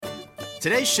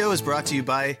Today's show is brought to you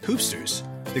by Hoopsters,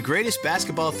 the greatest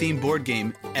basketball-themed board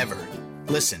game ever.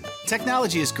 Listen,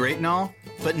 technology is great and all,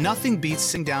 but nothing beats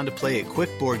sitting down to play a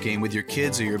quick board game with your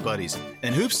kids or your buddies,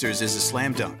 and Hoopsters is a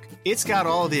slam dunk. It's got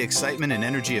all the excitement and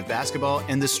energy of basketball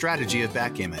and the strategy of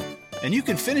backgammon. And you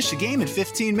can finish a game in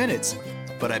 15 minutes.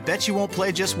 But I bet you won't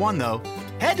play just one, though.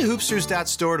 Head to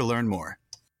hoopsters.store to learn more.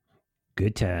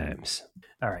 Good times.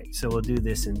 All right, so we'll do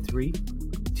this in 3,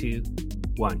 2,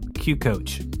 1. Cue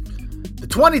Coach. The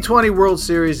 2020 World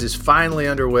Series is finally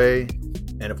underway.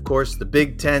 And of course, the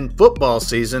Big Ten football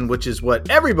season, which is what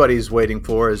everybody's waiting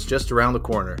for, is just around the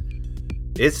corner.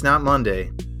 It's not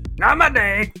Monday. Not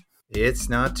Monday. It's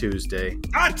not Tuesday.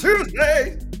 Not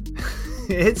Tuesday.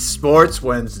 It's Sports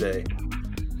Wednesday.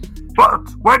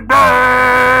 Sports Wednesday!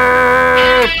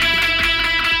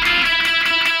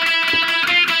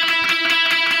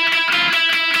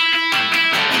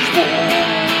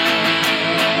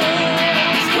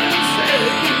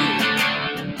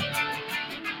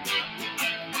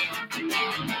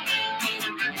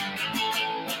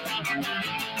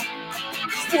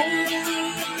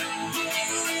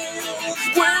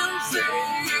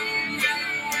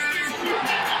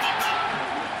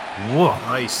 Whoa.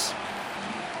 Nice.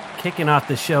 Kicking off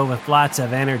the show with lots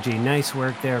of energy. Nice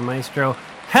work there, Maestro.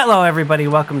 Hello, everybody.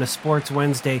 Welcome to Sports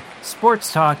Wednesday.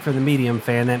 Sports talk for the medium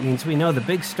fan. That means we know the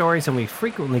big stories and we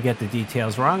frequently get the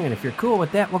details wrong. And if you're cool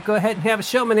with that, we'll go ahead and have a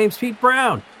show. My name's Pete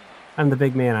Brown. I'm the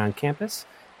big man on campus.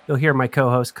 You'll hear my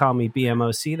co-host call me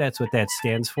BMOC. That's what that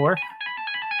stands for.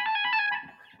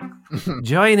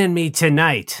 Joining me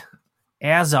tonight,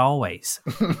 as always,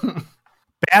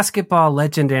 basketball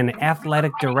legend and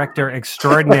athletic director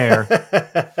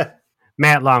extraordinaire,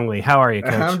 Matt Longley. How are you,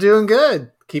 Coach? I'm doing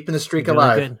good. Keeping the streak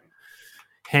alive. Good.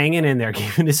 Hanging in there,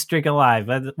 keeping the streak alive.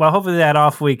 Well, hopefully that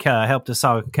off week helped us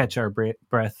all catch our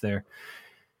breath there.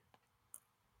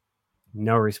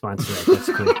 No response to that. That's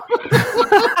cool.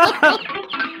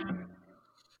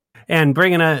 And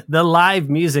bringing the live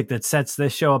music that sets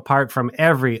this show apart from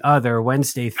every other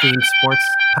Wednesday-themed sports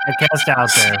podcast out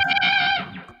there.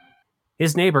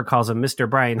 His neighbor calls him Mr.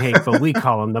 Brian Hake, but we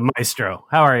call him the Maestro.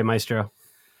 How are you, Maestro?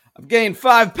 I've gained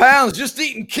 5 pounds just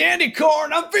eating candy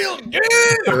corn. I'm feeling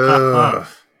good.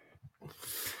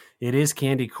 It is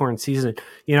candy corn season.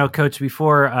 You know, Coach,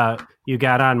 before you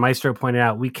got on, Maestro pointed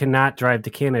out we cannot drive to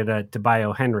Canada to buy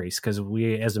O. Henry's because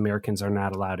we as Americans are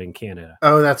not allowed in Canada.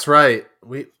 Oh, that's right.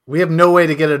 We have no way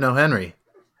to get an O. Henry.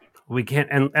 We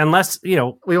can't, unless, you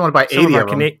know, we want to buy 80 of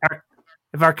them.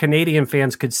 If our Canadian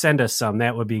fans could send us some,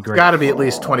 that would be great. Got to be at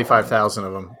least 25,000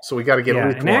 of them. So we got to get at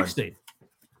least one. Actually,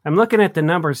 I'm looking at the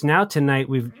numbers now tonight.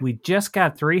 We just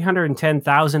got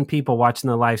 310,000 people watching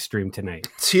the live stream tonight.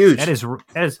 It's huge. That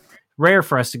is rare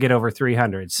for us to get over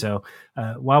 300. So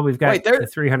while we've got the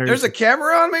 300, there's a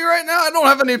camera on me right now. I don't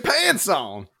have any pants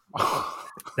on.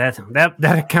 that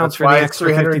accounts for the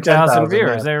extra 50,000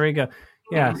 viewers. Yeah. There we go.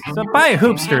 Yeah. So buy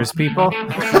Hoopsters, people.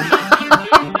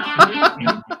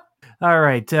 All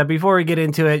right. Before we get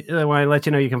into it, I want to let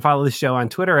you know you can follow the show on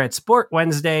Twitter at Sport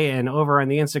Wednesday and over on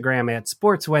the Instagram at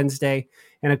Sports Wednesday.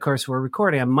 And of course, we're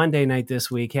recording on Monday night this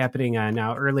week, happening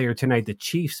now earlier tonight. The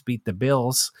Chiefs beat the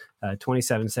Bills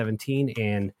 27-17,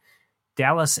 and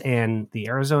Dallas and the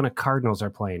Arizona Cardinals are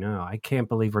playing. Oh, I can't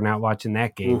believe we're not watching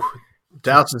that game. Ooh,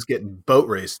 Dallas is getting boat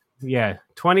raced. Yeah,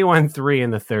 21-3 in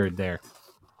the third there.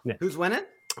 Who's winning?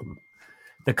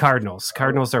 The Cardinals.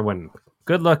 Cardinals are winning.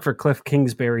 Good luck for Cliff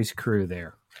Kingsbury's crew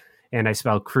there. And I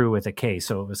spelled crew with a K,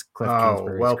 so it was Cliff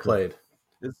Kingsbury's well crew. Played.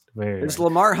 Is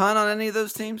Lamar Hunt on any of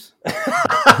those teams?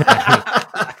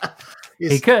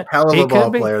 He's he could. Hell of he a ball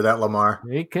be. player, that Lamar.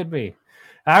 He could be.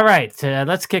 All right,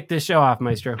 let's kick this show off,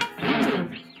 Maestro.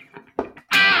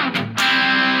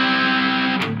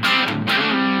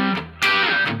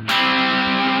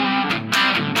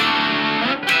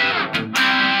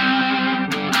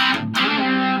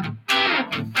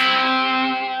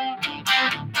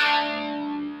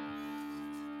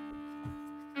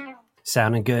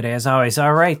 Sounding good as always.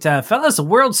 All right, fellas, the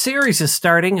World Series is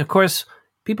starting. Of course,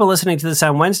 people listening to this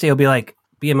on Wednesday will be like,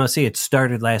 BMOC, it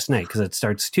started last night because it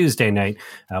starts Tuesday night.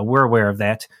 We're aware of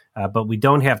that, but we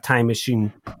don't have time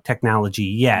machine technology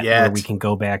yet where we can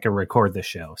go back and record the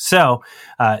show. So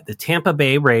the Tampa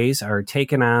Bay Rays are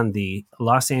taking on the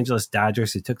Los Angeles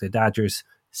Dodgers. It took the Dodgers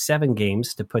 7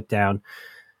 games to put down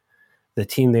the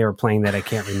team they were playing that I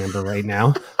can't remember right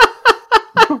now.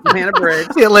 Atlanta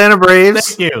Braves. The Atlanta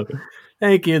Braves.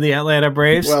 Thank you, the Atlanta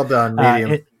Braves. Well done,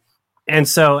 medium. And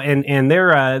so, and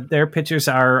their pitchers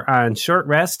are on short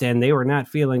rest, and they were not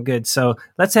feeling good. So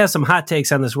let's have some hot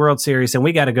takes on this World Series, and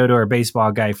we got to go to our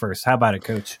baseball guy first. How about it,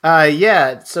 Coach?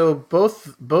 Yeah. So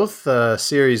both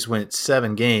series went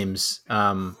 7 games,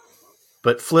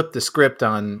 but flipped the script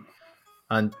on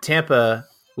Tampa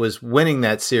was winning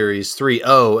that series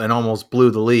 3-0 and almost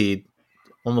blew the lead.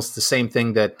 Almost the same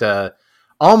thing that the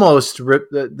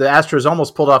Astros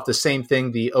almost pulled off the same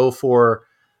thing the 0-4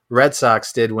 Red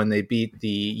Sox did when they beat the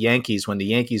Yankees when the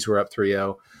Yankees were up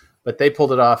 3-0, but they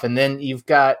pulled it off. And then you've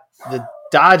got the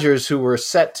Dodgers who were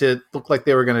set to look like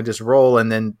they were going to just roll,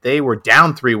 and then they were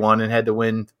down 3-1 and had to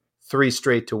win 3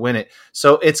 straight to win it.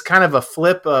 So it's kind of a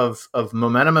flip of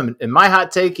momentum. And my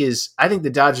hot take is I think the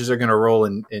Dodgers are going to roll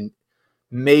in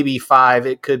maybe 5.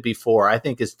 It could be 4. I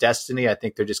think it's destiny. I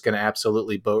think they're just going to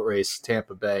absolutely boat race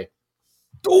Tampa Bay.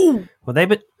 Ooh. Well,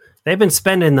 they've been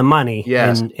spending the money,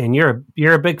 yes. and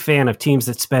you're a big fan of teams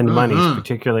that spend money,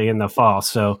 particularly in the fall.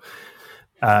 So,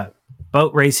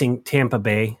 boat racing Tampa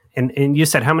Bay, and you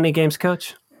said how many games,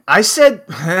 Coach? I said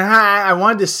I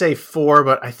wanted to say 4,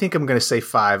 but I think I'm going to say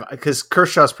 5 because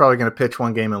Kershaw's probably going to pitch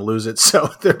one game and lose it, so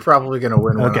they're probably going to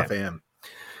win one off him.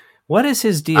 What is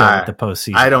his deal with the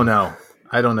postseason? I don't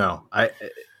know.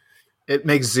 It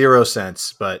makes 0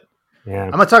 sense, but yeah,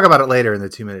 I'm going to talk about it later in the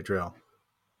 2-minute drill.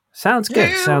 Sounds good.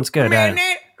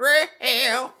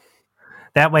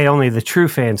 That way only the true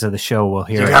fans of the show will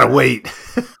hear it. You got to wait.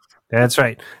 That's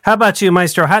right. How about you,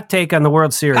 Maestro? Hot take on the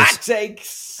World Series. Hot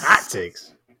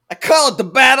takes. I call it the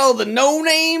battle of the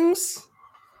no-names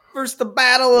versus the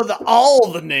battle of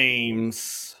all the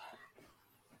names.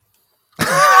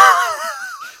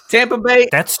 Tampa Bay.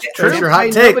 That's true. There's your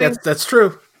hot take. That's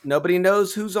true. Nobody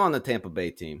knows who's on the Tampa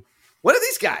Bay team. What are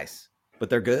these guys? But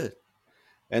they're good.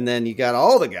 And then you got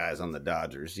all the guys on the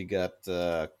Dodgers. You got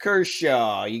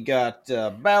Kershaw. You got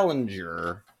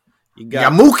Bellinger. You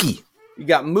got Mookie. You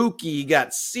got Mookie. You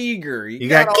got Seager. You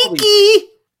got Kiki.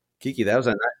 Kiki, that was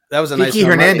a nice Kiki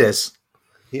Hernandez.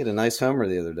 He had a nice homer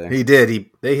the other day. He did.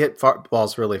 They hit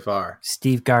balls really far.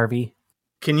 Steve Garvey.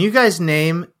 Can you guys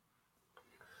name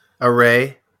a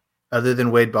Ray other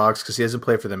than Wade Boggs because he doesn't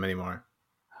play for them anymore?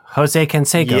 Jose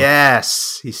Canseco.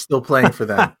 Yes, he's still playing for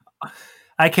them.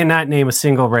 I cannot name a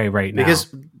single Ray right now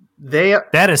because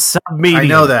that is sub-medium. I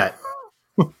know that.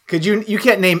 Could you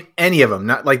can't name any of them?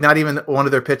 Not even one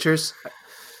of their pitchers.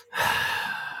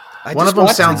 One of them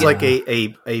sounds like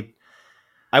a.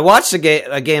 I watched a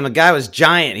game. A guy was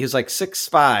giant. He was like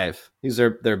 6'5". He's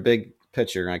their big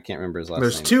pitcher. I can't remember his last name.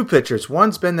 There's 2 pitchers.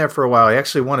 One's been there for a while. He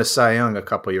actually won a Cy Young a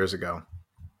couple years ago.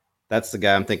 That's the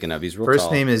guy I'm thinking of. He's real First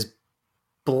tall. name is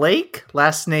Blake.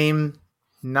 Last name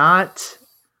not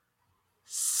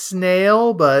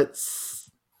Snail, but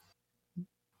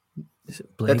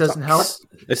that doesn't help.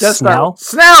 It does Snell.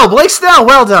 Snell. Blake Snell.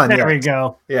 Well done. There we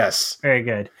go. Yes. Very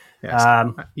good.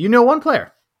 Yes. You know one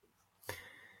player.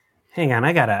 Hang on,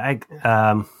 They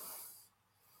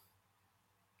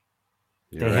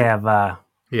have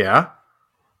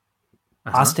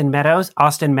Austin Meadows.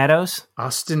 Austin.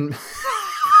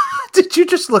 Did you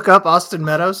just look up Austin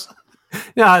Meadows?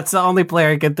 No, it's the only player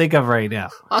I can think of right now.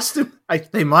 Austin.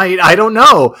 They might. I don't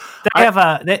know.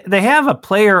 They have a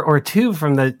player or two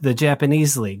from the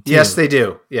Japanese league, too. Yes, they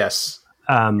do. Yes.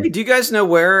 Hey, do you guys know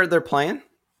where they're playing?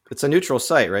 It's a neutral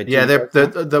site, right? Yeah,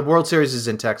 the World Series is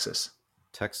in Texas.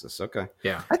 Texas, okay.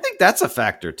 Yeah. I think that's a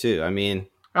factor too. I mean,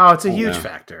 it's a huge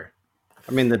factor.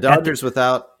 I mean, the Dodgers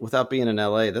without being in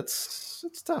LA, it's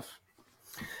tough.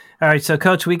 All right, so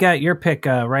Coach, we got your pick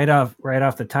right off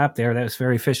the top there. That was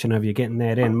very efficient of you getting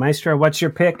that in. Maestro, what's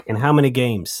your pick and how many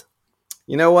games?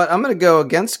 You know what? I'm going to go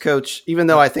against Coach, even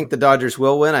though I think the Dodgers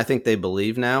will win. I think they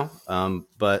believe now.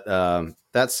 But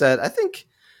that said, I think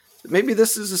maybe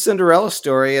this is a Cinderella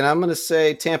story, and I'm going to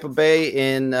say Tampa Bay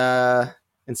in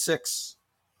 6.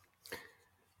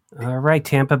 All right,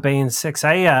 Tampa Bay in 6.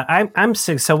 I'm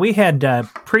 6. So we had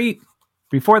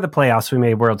before the playoffs, we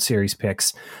made World Series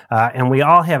picks, and we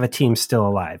all have a team still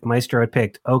alive. Maestro had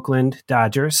picked Oakland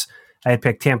Dodgers. I had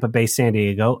picked Tampa Bay San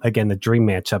Diego. Again, the dream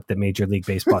matchup that Major League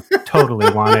Baseball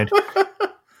totally wanted.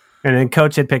 And then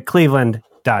Coach had picked Cleveland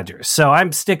Dodgers. So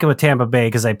I'm sticking with Tampa Bay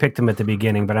because I picked them at the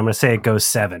beginning, but I'm going to say it goes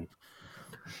 7.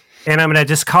 And I'm going to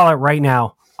just call it right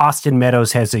now. Austin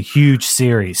Meadows has a huge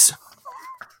series.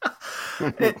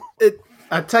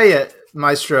 I tell you,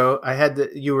 Maestro,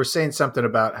 you were saying something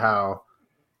about how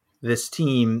this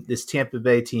Tampa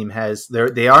Bay team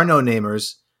they are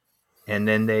no-namers, and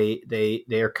then they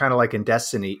are kind of like in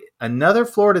destiny. Another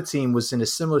Florida team was in a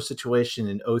similar situation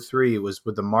in 2003. It was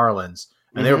with the Marlins,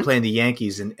 and they were playing the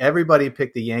Yankees, and everybody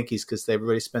picked the Yankees because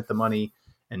everybody spent the money,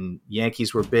 and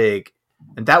Yankees were big.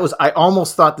 And I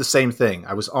almost thought the same thing.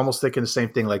 I was almost thinking the same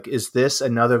thing. Like, is this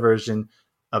another version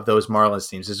of those Marlins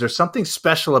teams? Is there something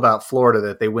special about Florida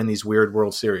that they win these weird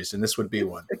World Series? And this would be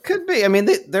one. It could be. I mean,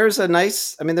 there's a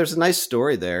nice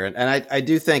story there. And I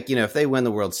do think, if they win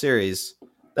the World Series,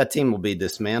 that team will be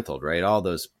dismantled, right? All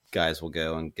those guys will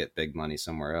go and get big money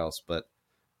somewhere else. But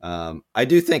I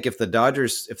do think if the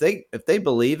Dodgers, if they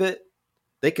believe it,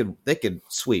 they could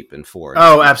sweep in 4.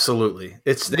 Oh, absolutely.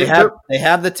 They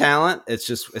have the talent. It's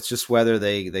just whether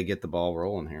they get the ball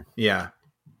rolling here. Yeah.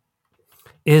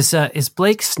 Is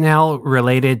Blake Snell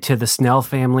related to the Snell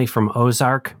family from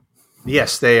Ozark?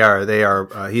 Yes, they are. They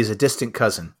are. He's a distant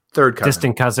cousin, third cousin,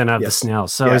 distant cousin of the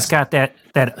Snells. So he's got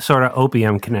that sort of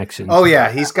opium connection. Oh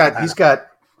yeah, he's got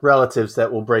relatives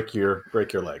that will break your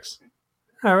legs.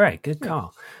 All right, good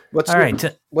call. What's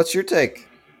your take?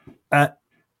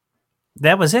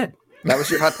 That was it. That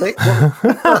was your hot take?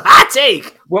 Hot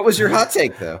take! What was your hot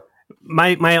take, though?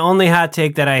 My only hot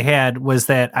take that I had was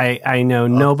that I know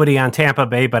nobody on Tampa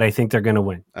Bay, but I think they're going to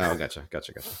win. Oh, gotcha.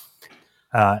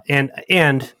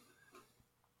 And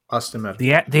Austin Meadows.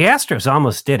 The Astros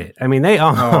almost did it. I mean, they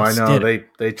almost I know. did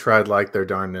They tried like their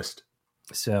darndest.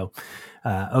 So,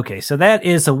 okay. So that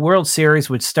is a World Series,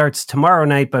 which starts tomorrow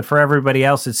night, but for everybody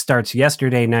else, it starts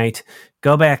yesterday night.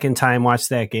 Go back in time, watch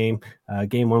that game.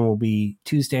 Game 1 will be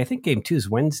Tuesday. I think game 2 is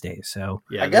Wednesday. So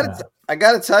yeah, I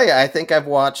got to tell you, I think I've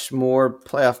watched more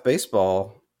playoff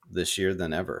baseball this year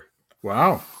than ever.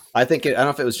 Wow. I don't know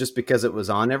if it was just because it was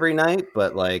on every night,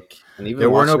 but and even there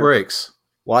were no breaks.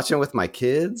 Watching with my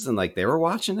kids, and they were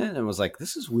watching it, and was like,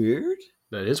 "This is weird."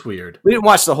 That is weird. We didn't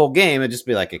watch the whole game; it'd just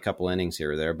be like a couple innings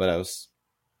here or there. But I was,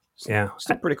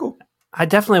 still pretty cool. I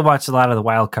definitely watched a lot of the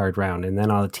wild card round, and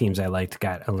then all the teams I liked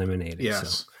got eliminated.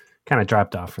 Yes. So kind of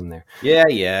dropped off from there.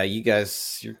 Yeah. You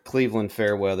guys, you're Cleveland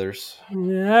fair weathers.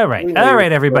 All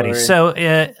right, everybody. So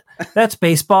that's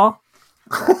baseball.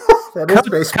 That is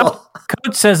baseball.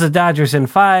 Coach says the Dodgers in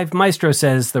 5. Maestro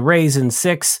says the Rays in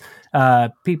 6.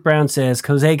 Pete Brown says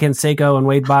Jose Canseco and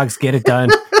Wade Boggs get it done.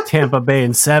 Tampa Bay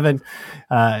in 7.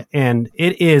 And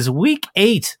it is week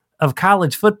 8 of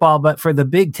college football, but for the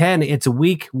Big Ten, it's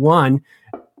week 1.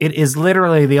 It is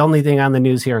literally the only thing on the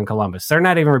news here in Columbus. They're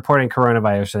not even reporting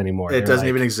coronavirus anymore. It doesn't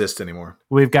even exist anymore.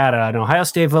 We've got an Ohio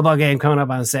State football game coming up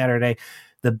on Saturday.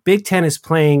 The Big Ten is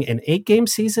playing an 8-game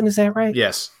season. Is that right?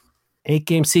 Yes.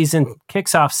 8-game season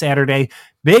kicks off Saturday.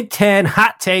 Big Ten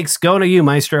hot takes going to you,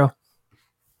 Maestro.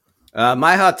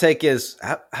 My hot take is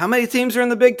how many teams are in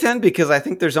the Big Ten? Because I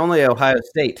think there's only Ohio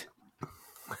State.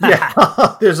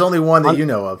 Yeah, there's only one that you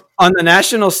know of. On the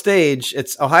national stage,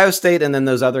 it's Ohio State and then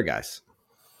those other guys.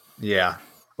 Yeah.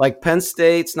 Like Penn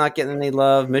State's not getting any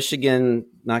love. Michigan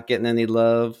not getting any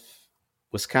love.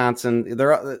 Wisconsin,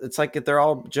 it's like they're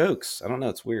all jokes. I don't know.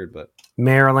 It's weird, but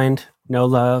Maryland, no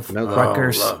love.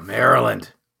 Rutgers. Love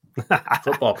Maryland.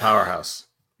 Football powerhouse.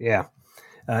 Yeah.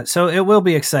 So it will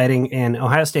be exciting. And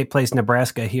Ohio State plays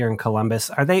Nebraska here in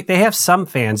Columbus. They have some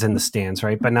fans in the stands,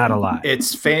 right? But not a lot.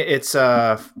 It's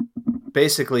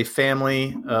basically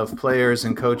family of players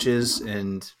and coaches,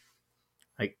 and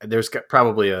there's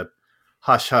probably a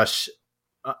hush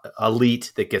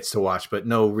elite that gets to watch, but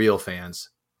no real fans.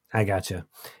 I gotcha.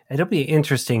 It'll be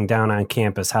interesting down on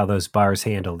campus how those bars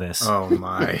handle this. Oh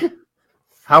my!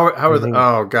 How are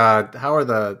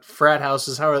the frat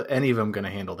houses? How are any of them going to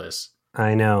handle this?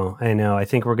 I know. I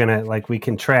think we're gonna we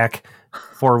can track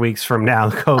 4 weeks from now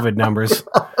COVID numbers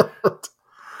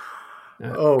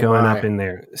going up in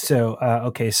there. So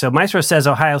okay. So Maestro says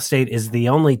Ohio State is the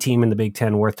only team in the Big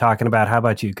Ten worth talking about. How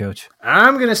about you, Coach?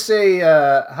 I'm gonna say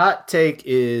hot take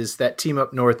is that team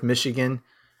up north, Michigan.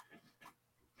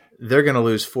 They're going to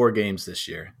lose 4 games this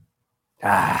year.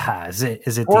 Is it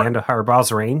the end of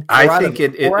Harbaugh's reign? I think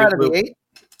it 4 out of the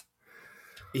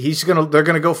 8. They're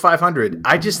going to go 500.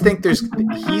 I just think they're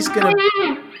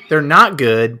not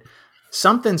good.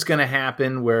 Something's going to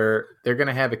happen where they're going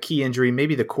to have a key injury,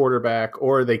 maybe the quarterback,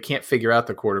 or they can't figure out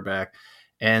the quarterback,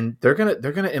 and they're going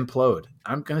to implode.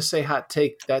 I'm going to say hot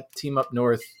take that team up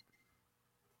north.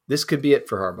 This could be it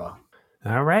for Harbaugh.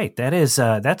 All right, that is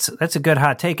that's a good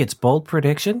hot take. It's bold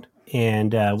prediction,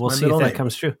 and we'll see if that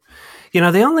comes true.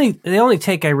 The only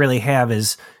take I really have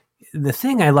is the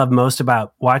thing I love most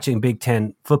about watching Big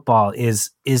Ten football is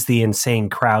the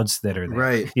insane crowds that are there,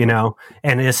 right?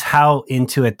 And it's how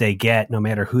into it they get, no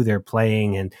matter who they're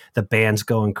playing, and the band's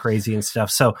going crazy and stuff.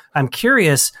 So I'm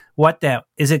curious,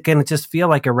 is it going to just feel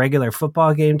like a regular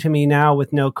football game to me now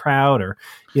with no crowd, or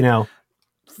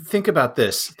Think about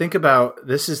this. Think about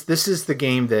this is the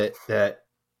game that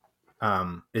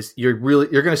is you're going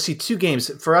to see 2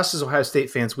 games for us as Ohio State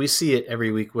fans. We see it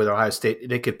every week with Ohio State.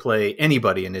 They could play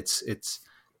anybody, and it's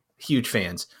huge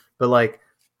fans, but like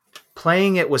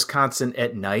playing at Wisconsin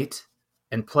at night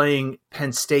and playing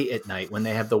Penn State at night when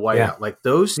they have the whiteout, like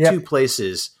those two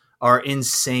places are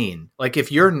insane. Like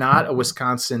if you're not a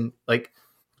Wisconsin, like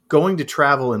going to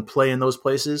travel and play in those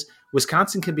places,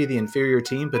 Wisconsin can be the inferior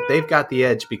team, but they've got the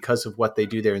edge because of what they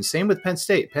do there. And same with Penn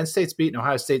State. Penn State's beaten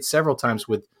Ohio State several times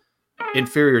with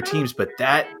inferior teams, but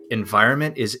that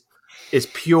environment is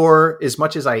pure. As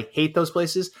much as I hate those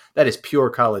places, that is pure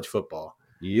college football.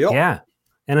 Yep. Yeah.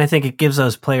 And I think it gives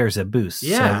those players a boost.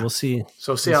 Yeah. So we'll see.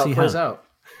 So see how it plays out.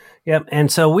 Yep.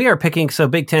 And so we are picking. So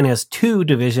Big Ten has 2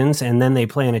 divisions, and then they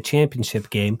play in a championship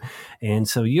game. And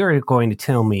so you're going to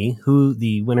tell me who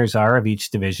the winners are of each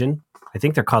division. I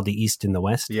think they're called the East and the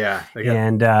West. Yeah.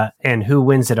 And who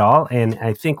wins it all. And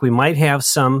I think we might have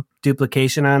some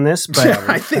duplication on this, but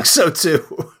I think so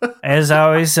too. as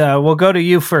always, we'll go to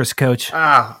you first, Coach.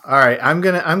 All right. I'm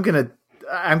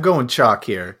going chalk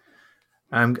here.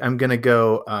 I'm gonna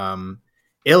go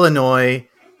Illinois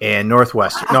and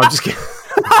Northwestern. No, I'm just kidding.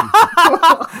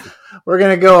 We're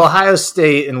gonna go Ohio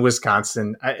State and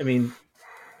Wisconsin. I mean,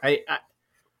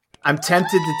 I'm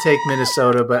tempted to take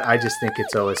Minnesota, but I just think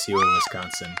it's OSU and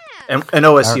Wisconsin. And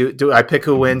OSU. Do I pick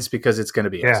who wins because it's going to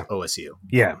be OSU?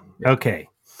 Yeah. Okay.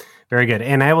 Very good.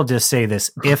 And I will just say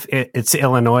this: if it's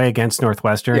Illinois against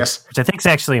Northwestern, yes, which I think is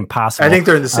actually impossible. I think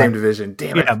they're in the same division.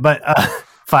 Damn it! Yeah, but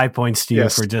 5 points to you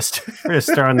for just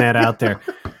throwing that out there.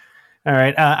 All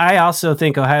right. I also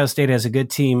think Ohio State has a good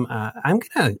team. I'm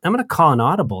gonna call an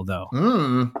audible though.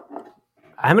 I'm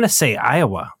gonna say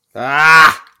Iowa.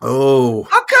 Oh.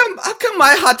 How come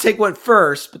my hot take went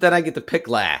first, but then I get to pick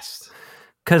last?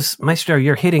 Because, Maestro,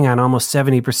 you're hitting on almost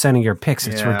 70% of your picks.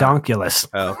 It's redonkulous.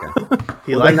 Oh, okay.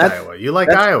 You like Iowa. You like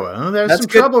Iowa. Huh? There's some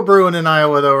trouble brewing in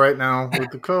Iowa, though, right now with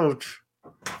the coach.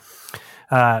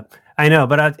 I know,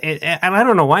 but I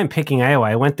don't know why I'm picking Iowa.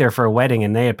 I went there for a wedding,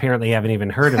 and they apparently haven't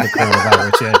even heard of the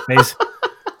coronavirus yet.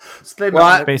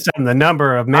 Based on the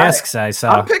number of masks I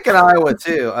saw. I'm picking Iowa,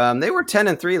 too. They were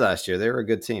 10-3 last year. They were a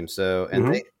good team. So,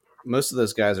 and most of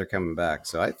those guys are coming back.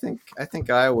 So I think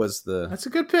Iowa's that's a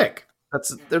good pick.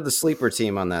 They're the sleeper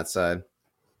team on that side.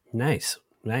 Nice.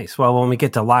 Well, when we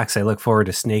get to locks, I look forward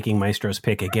to snaking Maestro's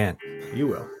pick again. You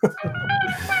will.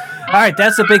 All right,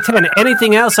 that's the Big Ten.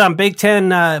 Anything else on Big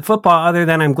Ten football other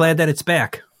than I'm glad that it's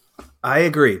back? I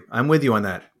agree. I'm with you on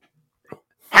that.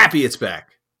 Happy it's back.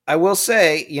 I will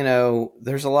say,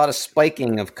 there's a lot of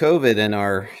spiking of COVID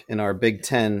in our Big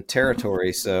Ten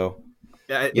territory. So,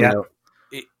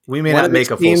 we may not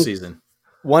make a full season.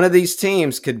 One of these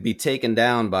teams could be taken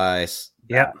down by,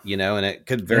 and it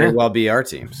could very well be our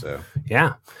team. So,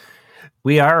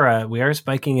 we are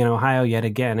spiking in Ohio yet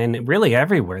again, and really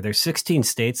everywhere. There's 16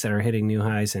 states that are hitting new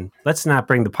highs, and let's not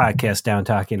bring the podcast down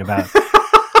talking about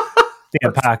the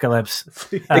apocalypse.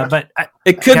 But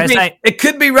it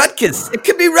could be Rutgers. It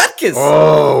could be Rutgers.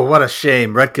 Oh, what a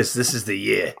shame, Rutgers! This is the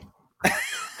year.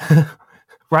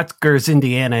 Rutgers,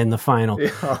 Indiana, in the final.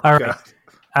 Oh, all right.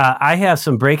 I have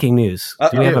some breaking news.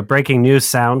 Do we have a breaking news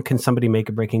sound? Can somebody make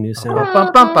a breaking news sound?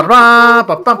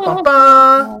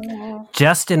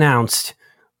 Just announced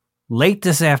late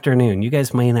this afternoon. You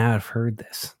guys may not have heard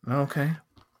this. Okay.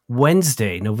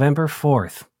 Wednesday, November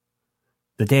 4th,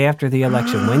 the day after the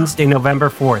election. Wednesday, November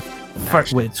 4th.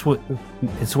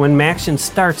 It's when Maction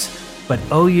starts, but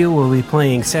OU will be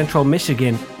playing Central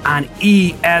Michigan on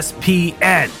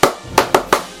ESPN.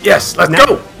 Yes, let's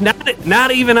go.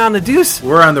 Not even on the Deuce.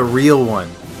 We're on the real one.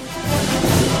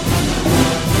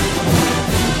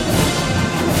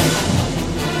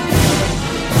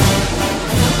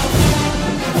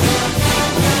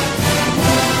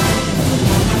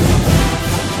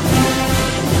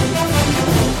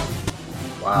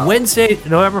 Wow. Wednesday,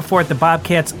 November 4th, the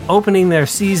Bobcats opening their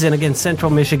season against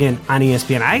Central Michigan on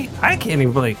ESPN. I can't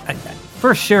even believe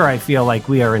for sure, I feel like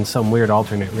we are in some weird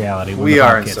alternate reality. We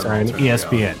are in some on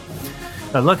ESPN.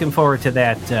 But looking forward to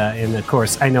that. And, of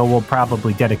course, I know we'll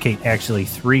probably dedicate actually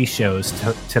 3 shows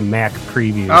to MAC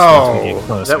previews. Oh, as we get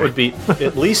closer. That would be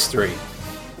at least 3.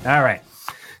 All right.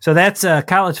 So that's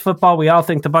college football. We all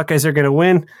think the Buckeyes are going to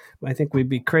win. I think we'd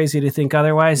be crazy to think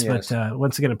otherwise. Yes. But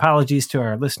once again, apologies to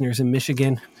our listeners in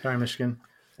Michigan. Sorry, Michigan.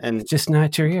 And just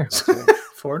not your year.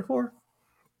 4-4.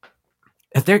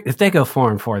 If they go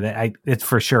 4-4, it's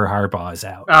for sure Harbaugh is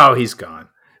out. Oh, he's gone.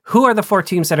 Who are the 4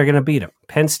 teams that are going to beat him?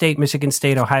 Penn State, Michigan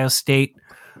State, Ohio State.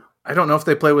 I don't know if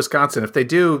they play Wisconsin. If they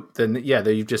do, then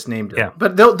you've just named it. Yeah.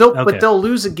 But they'll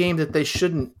lose a game that they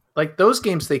shouldn't. Like those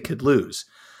games, they could lose.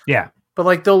 Yeah.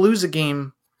 But they'll lose a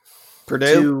game.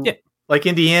 Purdue, like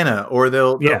Indiana, or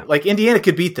they'll like Indiana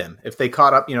could beat them if they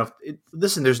caught up.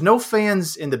 Listen, there's no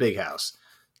fans in the Big House.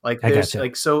 Like there's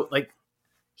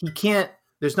he can't.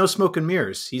 there's no smoke and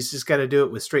mirrors. He's just got to do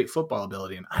it with straight football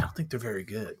ability, and I don't think they're very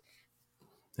good.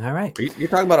 All right. You're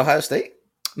talking about Ohio State?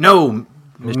 No,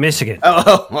 Michigan.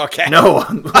 Oh, okay. no,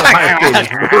 Ohio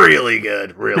State is really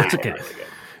good. Really, That's okay. really good.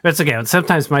 That's okay.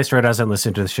 Sometimes Maestro doesn't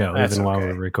listen to the show That's even while okay.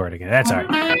 we're recording it. That's all right.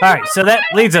 All right. So that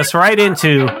leads us right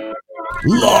into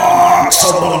Locks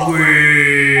of the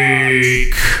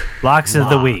Week. Locks of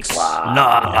the Week.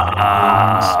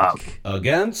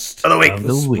 Against Of the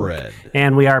week. spread.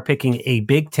 And we are picking a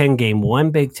Big Ten game, one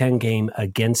Big Ten game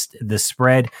against the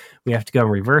spread. We have to go in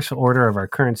reverse order of our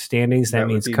current standings. That That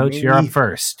would means, be Coach, me. you're up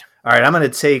first. All right,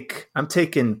 I'm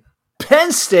taking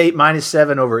Penn State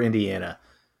 -7 over Indiana.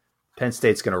 Penn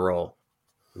State's going to roll.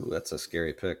 Ooh, that's a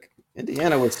scary pick.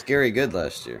 Indiana was scary good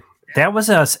last year. That was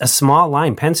a small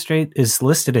line. Penn State is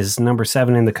listed as number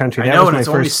 7 in the country. I That know, was and my it's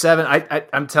only first. 7.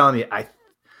 I'm telling you,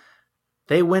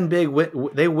 they win big.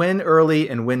 They win early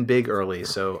and win big early.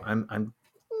 So I'm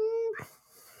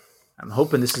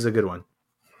hoping this is a good one.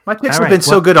 My picks All have right, been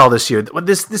so good all this year.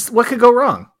 What could go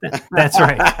wrong? That's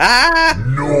right.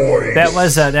 Noise.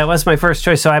 That was my first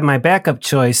choice. So I have my backup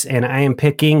choice, and I am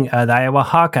picking the Iowa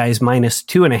Hawkeyes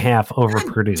 -2.5 over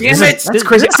Purdue. Damn This it! is- That's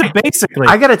crazy. this is basically,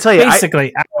 I got to tell you,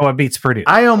 basically Iowa beats Purdue.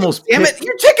 I almost Damn picked- it!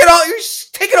 You're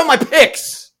taking all my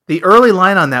picks. The early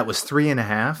line on that was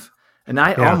 3.5, and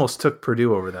I Yeah. almost took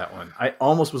Purdue over that one. I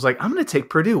almost was like, I'm going to take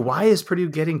Purdue. Why is Purdue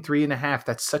getting 3.5?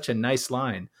 That's such a nice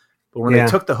line. But when Yeah.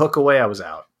 they took the hook away, I was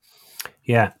out.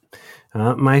 Yeah.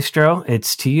 Maestro,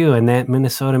 it's to you, and that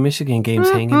Minnesota-Michigan game's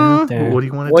hanging out there. What do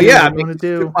you want to Well, do? yeah, What do you want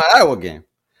to do? my Iowa game.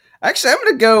 Actually,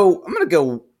 I'm gonna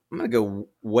go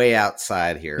way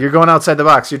outside here. You're going outside the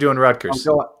box. You're doing Rutgers.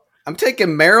 I'm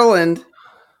taking Maryland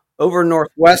over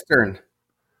Northwestern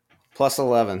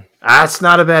 +11. That's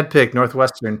not a bad pick,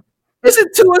 Northwestern.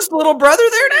 Isn't Tua's little brother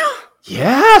there now?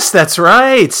 Yes, that's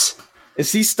right.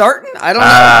 Is he starting? I don't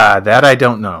know. That I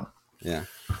don't know. Yeah,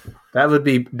 That would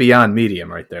be beyond medium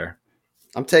right there.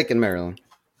 I'm taking Maryland.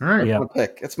 All right. Yeah. My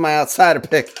pick. It's my outsider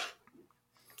pick.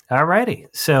 All righty.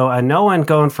 So no one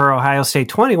going for Ohio State.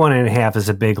 21.5 is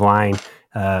a big line.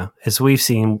 As we've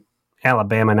seen,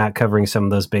 Alabama not covering some of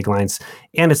those big lines,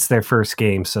 and it's their first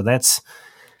game. So that's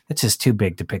just too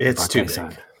big to pick It's the too Buckeyes big.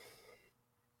 on.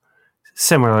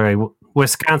 Similarly,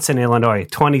 Wisconsin, Illinois,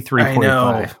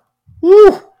 23.5.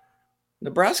 Woo.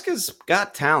 Nebraska's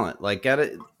got talent.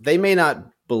 They may not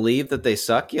believe that they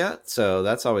suck yet, so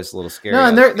that's always a little scary. No,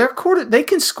 and their quarter, they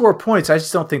can score points. I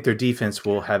just don't think their defense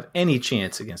will have any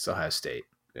chance against Ohio State.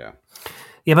 yeah.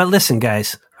 Yeah, but listen,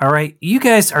 guys. All right, you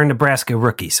guys are Nebraska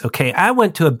rookies. Okay, I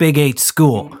went to a Big 8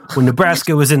 school when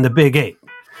Nebraska was in the Big 8.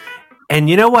 And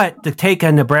you know what the take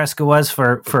on Nebraska was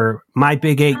for my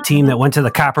Big 8 team that went to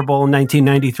the Copper Bowl in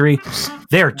 1993?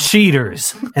 They're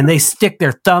cheaters, and they stick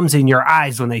their thumbs in your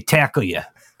eyes when they tackle you.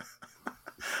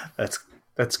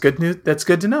 That's good news. That's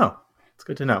good to know. It's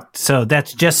good to know. So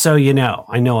that's just so you know.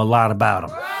 I know a lot about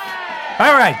them.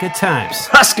 All right, good times.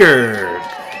 Husker.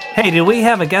 Hey, did we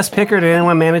have a guest picker? Did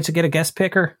anyone manage to get a guest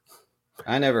picker?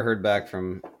 I never heard back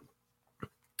from.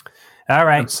 All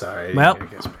right. I'm sorry. Well,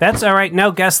 that's all right.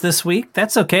 No guest this week.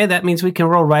 That's okay. That means we can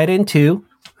roll right into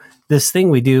this thing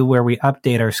we do where we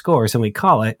update our scores, and we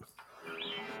call it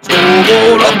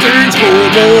Scoreboard update,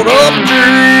 scoreboard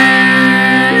update.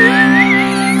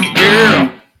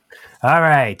 Yeah. All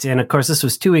right. And of course, this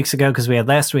was 2 weeks ago because we had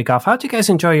last week off. How'd you guys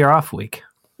enjoy your off week?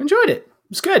 enjoyed it. It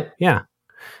was good. Yeah.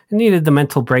 I needed the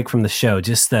mental break from the show,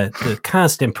 just the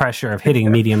constant pressure of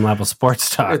hitting medium level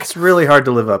sports talk. It's really hard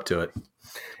to live up to it.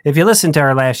 If you listen to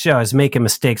our last show, I was making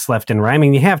mistakes left and right. I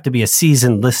mean, you have to be a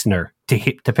seasoned listener to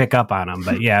pick up on them.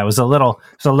 But yeah, it was a little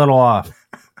off.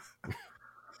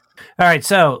 All right,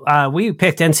 so we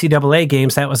picked NCAA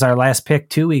games. That was our last pick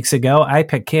 2 weeks ago. I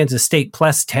picked Kansas State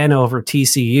 +10 over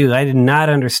TCU. I did not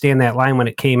understand that line when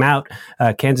it came out.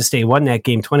 Kansas State won that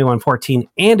game 21-14,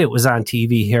 and it was on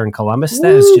TV here in Columbus.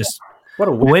 That is just What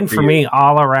a win for me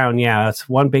all around. Yeah, that's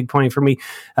one big point for me.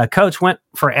 Coach went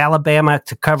for Alabama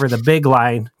to cover the big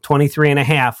line,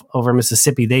 23.5 over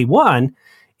Mississippi. They won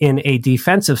in a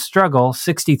defensive struggle,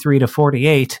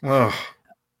 63-48. Ugh.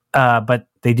 But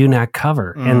they do not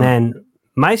cover. And then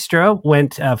Maestro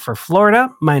went for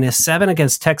Florida -7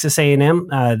 against Texas A&M.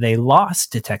 They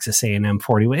lost to Texas A&M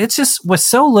 41. It's just with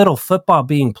so little football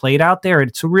being played out there,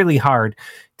 it's really hard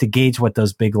to gauge what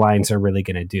those big lines are really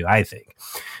going to do, I think.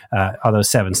 Although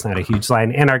 7's not a huge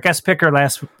line. And our guest picker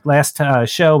last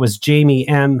show was Jamie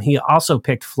M. He also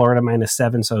picked Florida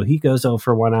 -7, so he goes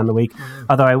 0-for-1 on the week.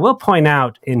 Although I will point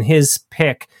out in his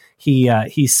pick,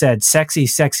 he said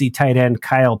sexy tight end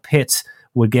Kyle Pitts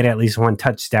would get at least one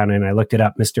touchdown, and I looked it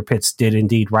up. Mr. Pitts did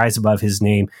indeed rise above his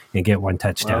name and get one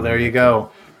touchdown. Well, there you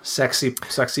go. Sexy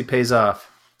pays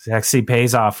off. actually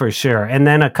pays off for sure. And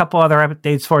then a couple other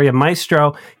updates for you.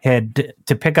 Maestro had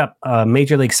to pick up a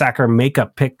Major League Soccer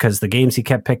makeup pick because the games he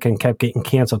kept picking kept getting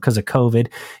canceled because of COVID.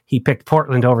 He picked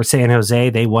Portland over San Jose.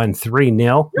 They won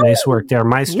 3-0. Nice work there,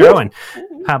 Maestro. And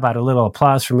how about a little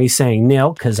applause for me saying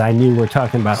nil because I knew we're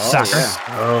talking about soccer.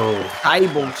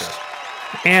 Eyeballs.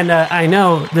 And I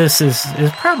know this is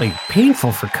probably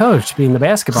painful for Coach being the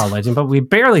basketball legend, but we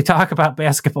barely talk about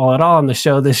basketball at all on the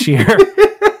show this year.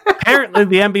 Apparently,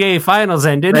 the NBA Finals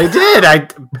ended. They did.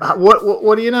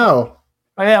 What do you know?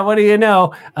 Oh, yeah, what do you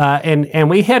know? And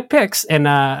we had picks, and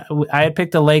I had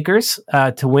picked the Lakers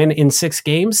to win in 6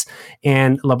 games,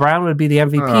 and LeBron would be the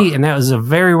MVP, and that was a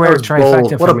very rare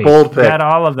trifecta for me. What a bold pick. Got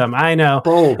all of them, I know.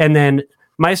 Bold. And then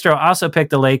Maestro also picked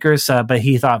the Lakers, but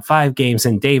he thought 5 games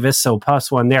in Davis, so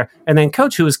 +1 there. And then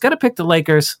Coach, who was going to pick the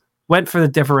Lakers, went for the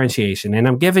differentiation, and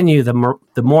I'm giving you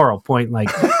the moral point. Like,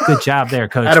 good job there,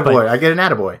 Coach. Attaboy. I get an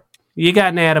attaboy. You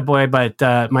got an attaboy,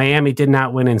 but Miami did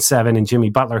not win in 7, and Jimmy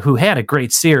Butler, who had a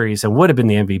great series and would have been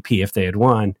the MVP if they had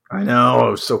won. I know.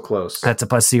 It was so close. That's a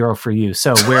 +0 for you.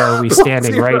 So where are we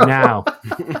standing right now?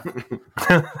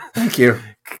 Thank you.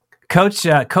 Coach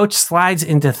slides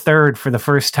into 3rd for the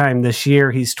first time this year.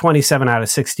 He's 27 out of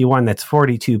 61. That's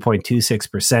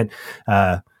 42.26%.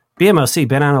 BMOC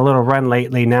been on a little run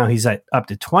lately. Now he's up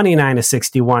to 29 to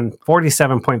 61,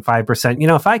 47.5%. You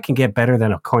know, if I can get better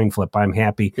than a coin flip, I'm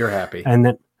happy. You're happy. And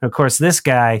then, of course, this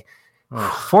guy,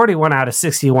 41 out of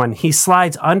 61. He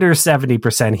slides under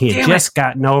 70%. He had just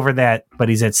gotten over that, but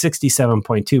he's at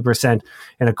 67.2%.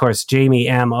 And, of course, Jamie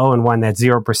M. 0-1, that's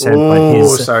 0%.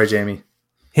 Oh, sorry, Jamie.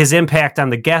 His impact on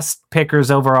the guest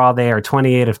pickers overall, they are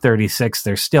 28 of 36.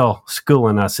 They're still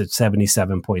schooling us at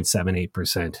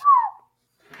 77.78%.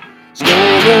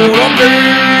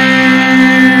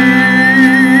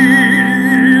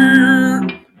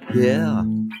 Yeah.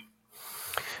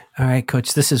 All right,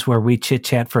 Coach, this is where we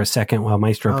chit-chat for a second while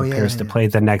Maestro prepares to play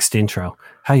the next intro.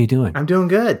 How you doing? I'm doing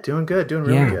good. Doing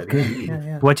really good.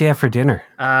 Yeah. What'd you have for dinner?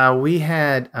 We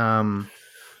had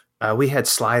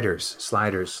sliders.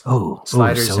 Oh,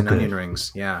 sliders so and good. onion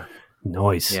rings. Yeah.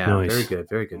 Nice. Very good.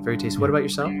 Very tasty. What about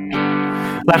yourself?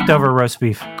 Leftover roast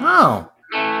beef. Oh,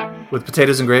 with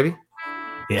potatoes and gravy?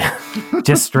 Yeah,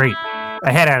 just straight.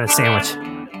 I had it on a sandwich.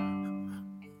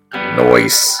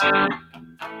 Nice.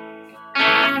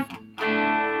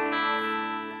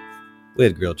 We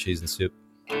had grilled cheese and soup.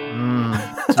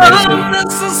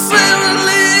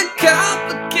 Unnecessarily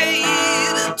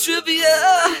complicated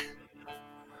trivia.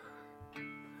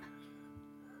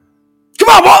 Come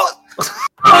on, Walt!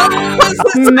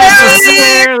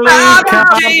 Necessarily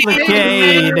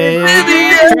complicated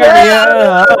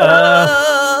trivia.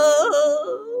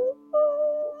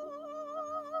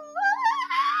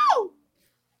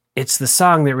 It's the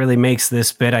song that really makes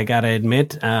this bit, I gotta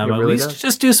admit. We used to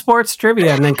just do sports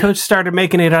trivia, and then Coach started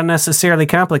making it unnecessarily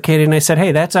complicated, and I said,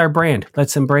 hey, that's our brand.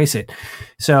 Let's embrace it.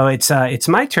 So it's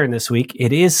my turn this week.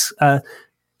 It is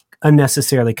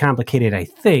unnecessarily complicated, I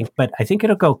think, but I think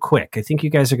it'll go quick. I think you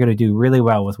guys are going to do really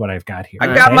well with what I've got here.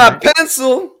 I got my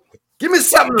pencil. Give me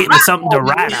something. Give me something to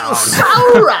write on.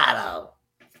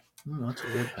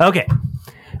 Okay.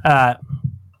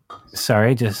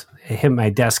 Sorry, just hit my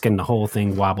desk and the whole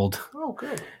thing wobbled. Oh,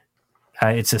 good.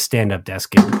 It's a stand-up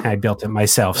desk. And I built it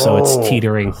myself, so it's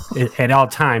teetering at all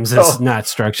times. It's not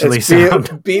structurally sound.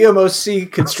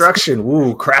 BMOC construction.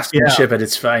 Woo, craftsmanship at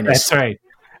its finest. That's right.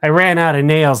 I ran out of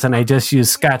nails, and I just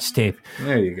used Scotch tape.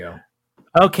 There you go.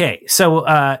 Okay, so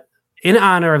in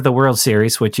honor of the World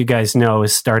Series, which you guys know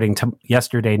is starting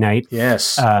yesterday night.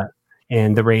 Yes.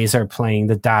 And the Rays are playing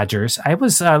the Dodgers. I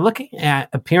was looking at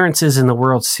appearances in the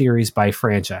World Series by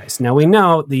franchise. Now, we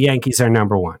know the Yankees are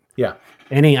number 1. Yeah.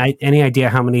 Any idea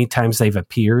how many times they've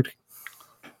appeared?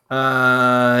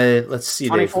 Let's see.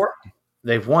 24?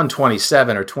 They've won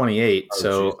 27 or 28. Oh,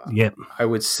 so Yep. I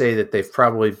would say that they've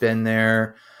probably been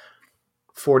there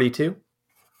 42.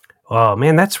 Oh,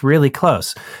 man, that's really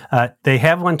close. They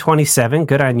have won 27.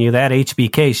 Good on you. That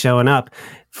HBK showing up.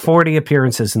 40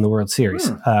 appearances in the World Series.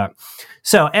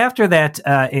 So after that,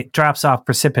 it drops off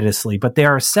precipitously. But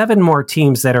there are 7 more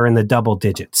teams that are in the double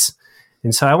digits.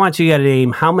 And so I want you to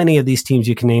name how many of these teams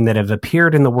you can name that have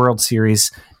appeared in the World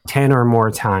Series 10 or more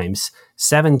times.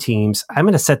 7 teams. I'm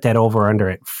going to set that over under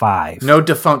at 5. No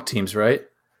defunct teams, right?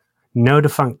 No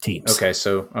defunct teams. Okay,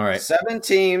 so, all right. 7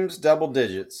 teams, double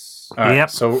digits. All right,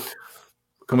 Yep. so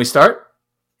can we start?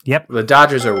 Yep, The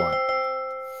Dodgers are 1.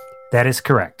 that is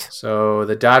correct. So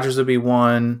the Dodgers would be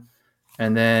 1.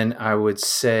 And then I would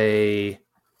say,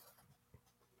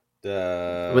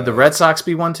 would the Red Sox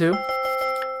be 1 too?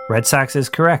 Red Sox is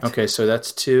correct. Okay, so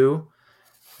that's 2.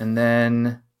 And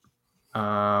then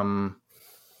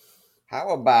How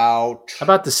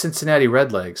about the Cincinnati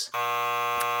Redlegs?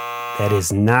 That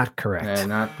is not correct.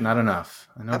 Not enough.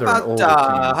 I know how they're an about older team.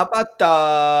 how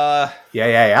about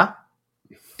Yeah.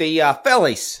 the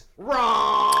Phillies?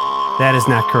 That is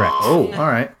not correct. Oh, all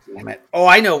right. Damn it! Oh,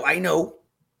 I know.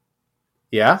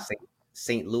 Yeah,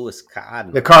 St. Louis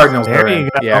Cardinals. the Cardinals. There are you in.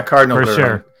 go. Yeah, Cardinals For are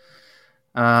sure.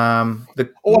 in.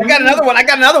 I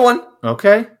got another one.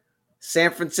 Okay.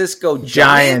 San Francisco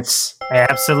Giants.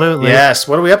 Absolutely. Yes.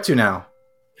 What are we up to now?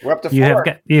 We're up to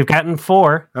 4. You've gotten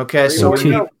 4. Okay, so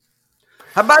Two.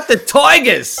 How about the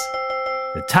Tigers?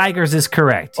 The Tigers is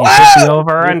correct. You Wow! put the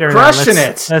over You're under. crushing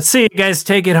Let's it. see you guys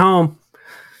take it home.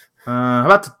 how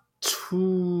about the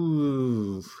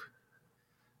two?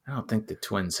 I don't think the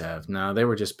Twins have. No, they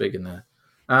were just big in the.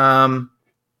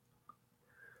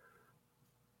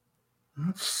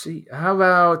 Let's see. How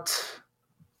about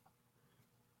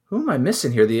who am I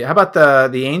missing here? How about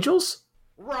the Angels?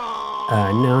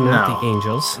 No, not No. the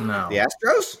Angels. No. The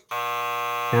Astros?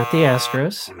 Not the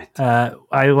Astros.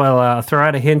 I will throw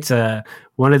out a hint.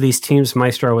 One of these teams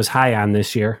Maestro was high on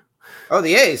this year. Oh,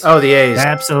 the A's. Oh, the A's.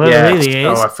 Absolutely, Yes. the A's.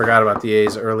 Oh, I forgot about the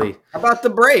A's early. How about the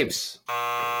Braves?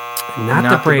 Not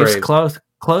the Braves.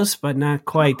 Close, but not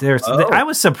quite. I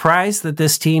was surprised that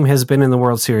this team has been in the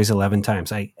World Series 11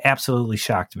 times. Absolutely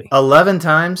shocked me. 11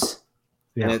 times.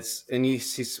 Yeah. And he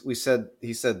said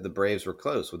the Braves were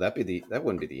close. Would that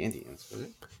wouldn't be the Indians, would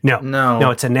it?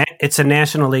 No. It's a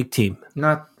National League team.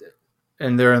 Not,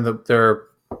 and they're in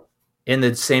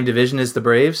the same division as the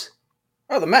Braves.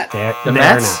 Oh, the Mets. They're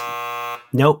Mets? not.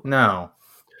 Nope. No.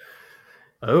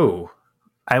 Oh.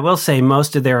 I will say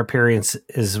most of their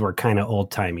appearances were kind of old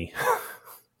timey.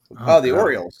 Oh, the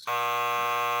Orioles.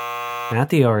 Not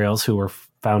the Orioles, who were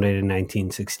founded in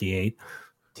 1968.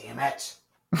 Damn it.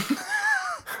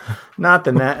 Not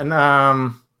the Net.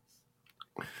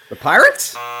 The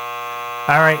Pirates? All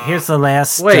right, here's the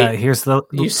last. Wait, here's the.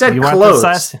 You said want close. this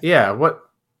last? Yeah. What?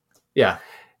 Yeah.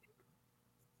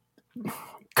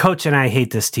 Coach and I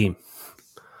hate this team.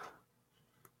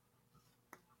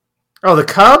 Oh, the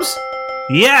Cubs?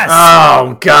 Yes,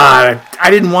 Oh God! I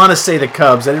didn't want to say the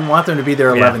Cubs. I didn't want them to be there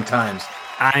 11 times.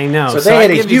 I know. So they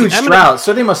had I a give you- huge I'm gonna- drought.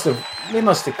 So they must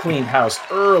have cleaned house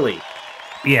early.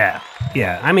 Yeah.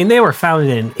 I mean, they were founded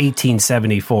in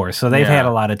 1874, so they've had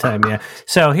a lot of time. Yeah.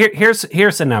 So here's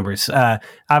the numbers.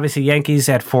 Obviously, Yankees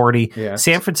at 40. Yes.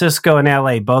 San Francisco and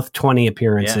LA both 20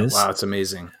 appearances. Yeah. Wow, it's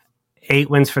amazing. 8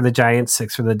 wins for the Giants,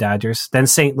 6 for the Dodgers. Then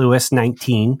St. Louis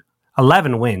 19,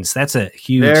 11 wins. That's a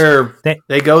huge.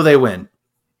 They win.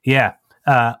 Yeah.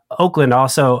 Oakland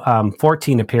also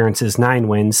 14 appearances, 9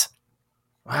 wins.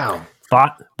 Wow.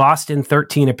 Boston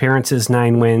 13 appearances,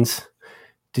 9 wins.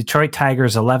 Detroit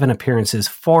Tigers 11 appearances,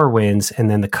 4 wins, and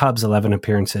then the Cubs 11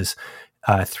 appearances,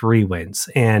 3 wins.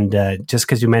 And just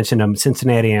because you mentioned them,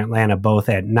 Cincinnati and Atlanta both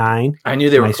at 9. I knew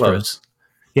they were Maestros. close.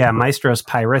 Yeah, Maestros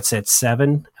Pirates at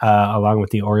 7, along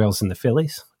with the Orioles and the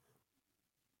Phillies.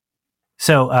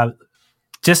 So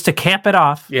just to cap it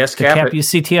off, Yes, to cap cap it.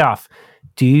 UCT off,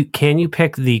 can you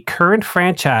pick the current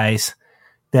franchise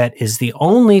that is the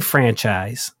only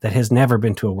franchise that has never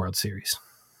been to a World Series?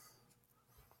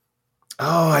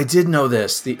 Oh, I did know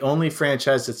this. The only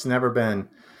franchise that's never been.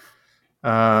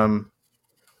 Oh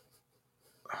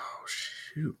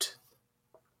shoot!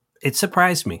 It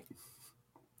surprised me,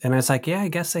 and I was like, "Yeah, I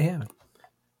guess they haven't."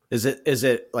 Is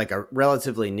it like a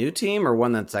relatively new team or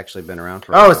one that's actually been around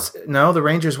for a while? The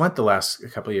Rangers went the last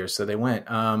couple of years, so they went.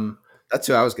 That's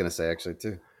who I was going to say actually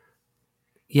too.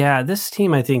 Yeah, this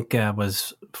team I think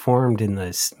was formed in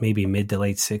the maybe mid to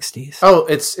late '60s. Oh,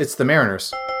 it's the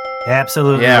Mariners.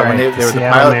 Absolutely, Yeah, right. when they were the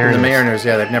Seattle pilot for the Mariners.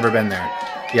 Yeah, they've never been there.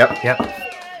 Yep.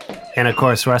 And of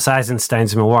course, Russ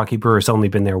Eisenstein's Milwaukee Brewers only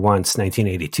been there once,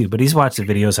 1982. But he's watched the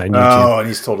videos on YouTube. Oh, and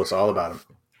he's told us all about him.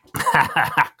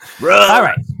 All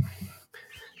right,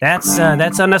 that's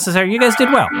unnecessary. You guys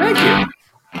did well. Thank you.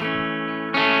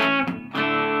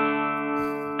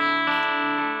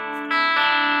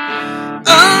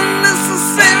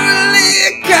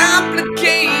 Unnecessarily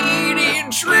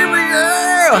complicated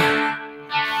trivia.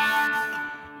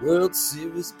 World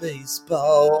Series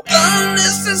baseball.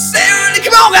 Unnecessarily,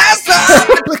 come on, guys, stop.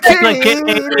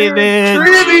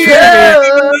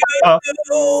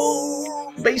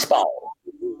 Baseball.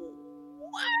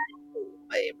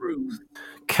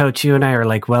 Coach, you and I are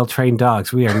like well-trained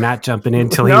dogs. We are not jumping in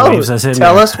until he No, waves us in.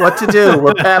 tell there. us what to do.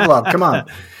 We're Pavlov. Come on.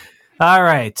 All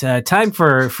right, time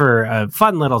for a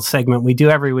fun little segment we do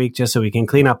every week just so we can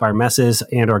clean up our messes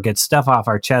and or get stuff off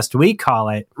our chest. We call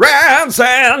it Rants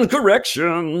and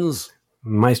corrections.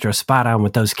 Maestro spot on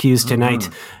with those cues tonight.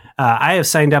 I have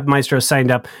signed up. Maestro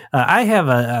signed up. I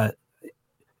have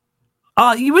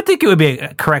You would think it would be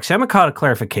a correction. I'm going to call it a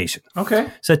clarification. Okay.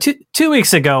 So two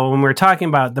weeks ago, when we were talking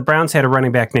about the Browns had a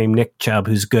running back named Nick Chubb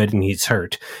who's good and he's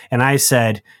hurt. And I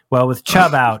said, well, with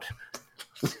Chubb out,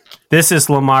 this is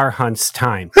Lamar Hunt's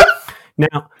time.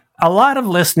 Now, a lot of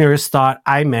listeners thought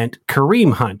I meant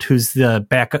Kareem Hunt, who's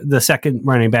the second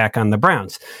running back on the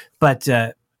Browns. But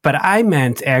I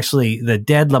meant actually the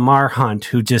dead Lamar Hunt,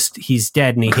 he's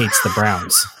dead and he hates the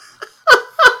Browns.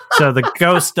 So the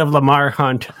ghost of Lamar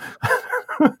Hunt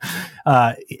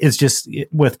is just,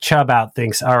 with Chubb out,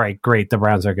 thinks, all right, great, the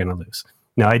Browns are going to lose.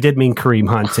 No, I did mean Kareem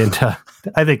Hunt. And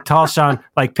I think Tall Sean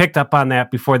picked up on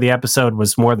that before the episode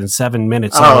was more than 7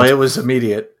 minutes old. It was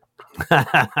immediate.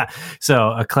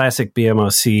 So a classic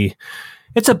BMOC.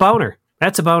 It's a boner.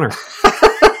 That's a boner.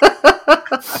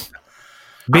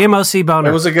 BMOC boner.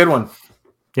 It was a good one.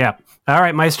 Yeah. All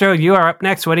right, Maestro, you are up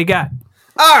next. What do you got?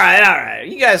 All right.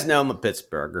 You guys know I'm a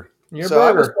Pittsburgher.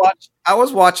 I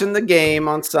was watching the game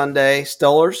on Sunday,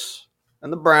 Steelers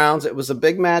and the Browns. It was a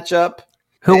big matchup.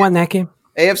 Who won that game?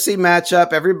 AFC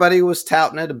matchup. Everybody was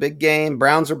touting it, a big game.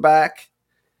 Browns are back.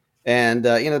 And,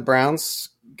 the Browns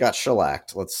got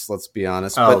shellacked. Let's be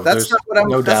honest. But that's not what I'm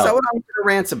going to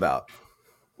rant about.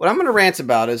 What I'm going to rant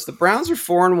about is the Browns are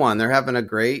 4-1. They're having a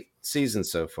great season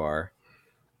so far.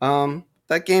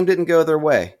 That game didn't go their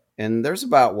way. And there's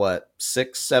about,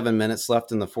 6-7 minutes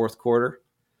left in the fourth quarter.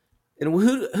 And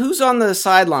who's on the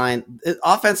sideline?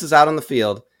 Offense is out on the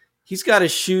field. He's got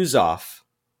his shoes off.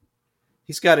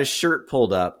 He's got his shirt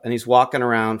pulled up, and he's walking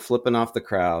around flipping off the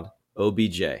crowd.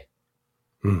 OBJ.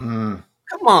 Mm-hmm.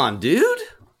 Come on, dude.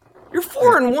 You're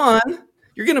 4-1.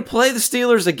 You're going to play the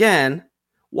Steelers again.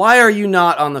 Why are you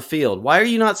not on the field? Why are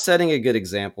you not setting a good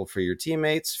example for your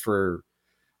teammates, for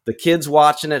the kids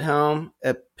watching at home?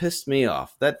 It pissed me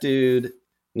off. That dude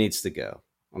needs to go.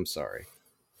 I'm sorry.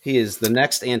 He is the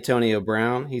next Antonio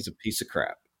Brown. He's a piece of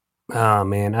crap. Oh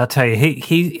man, I'll tell you,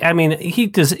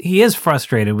 he is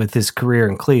frustrated with his career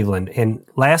in Cleveland. And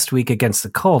last week against the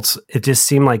Colts, it just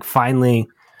seemed like finally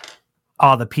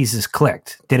all the pieces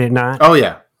clicked. Did it not? Oh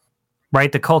yeah.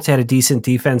 Right. The Colts had a decent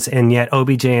defense, and yet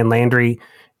OBJ and Landry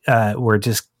were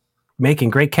just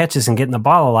making great catches and getting the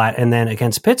ball a lot. And then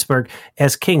against Pittsburgh,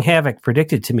 as King Havoc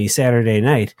predicted to me Saturday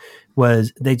night,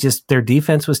 their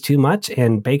defense was too much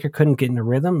and Baker couldn't get in a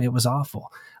rhythm. It was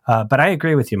awful. But I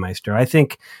agree with you, Maestro. I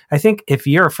think if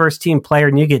you're a first team player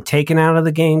and you get taken out of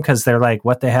the game because they're like,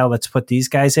 what the hell, let's put these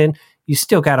guys in, you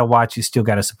still got to watch, you still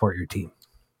got to support your team.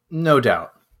 No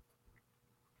doubt.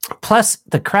 Plus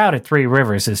the crowd at Three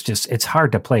Rivers is it's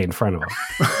hard to play in front of them.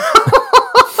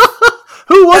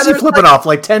 Who was he flipping off?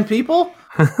 Like 10 people?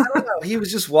 I don't know. He was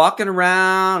just walking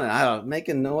around and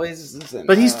making noises.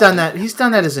 But he's done that. He's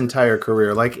done that his entire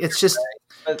career. Like it's just.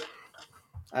 But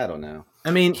I don't know.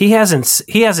 I mean, he hasn't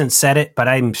said it, but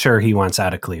I'm sure he wants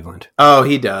out of Cleveland. Oh,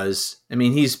 he does. I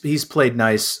mean, he's played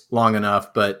nice long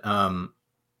enough, but and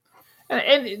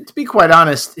to be quite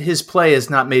honest, his play has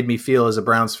not made me feel as a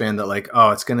Browns fan that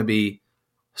it's going to be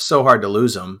so hard to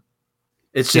lose him.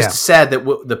 It's just sad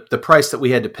that the price that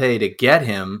we had to pay to get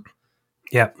him.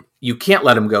 Yep. You can't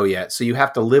let him go yet, so you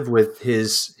have to live with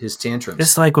his tantrums.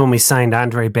 Just like when we signed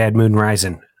Andre Bad Moon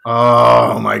Rising.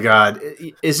 Oh my God!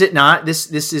 Is it not?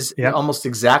 This is almost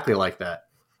exactly like that.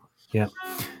 Yeah.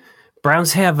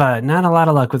 Browns have not a lot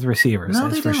of luck with receivers. No,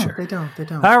 that's they for don't. sure. They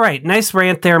don't. All right, nice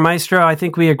rant there, Maestro. I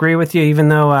think we agree with you, even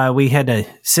though we had to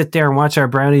sit there and watch our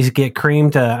Brownies get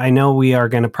creamed. I know we are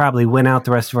going to probably win out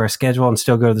the rest of our schedule and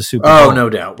still go to the Super Bowl. Oh, no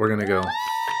doubt. We're going to go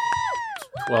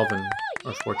 12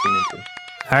 or 14 and 2.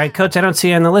 All right, Coach, I don't see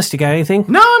you on the list. You got anything?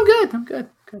 No, I'm good.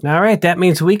 All right, that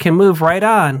means we can move right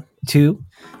on to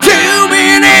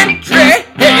 2-minute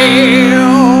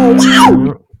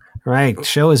drill. Right,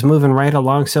 show is moving right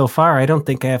along so far. I don't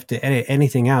think I have to edit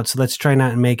anything out, so let's try not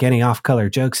to make any off-color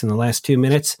jokes in the last 2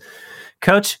 minutes.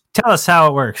 Coach, tell us how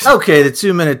it works. Okay, the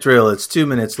 2-minute drill. It's 2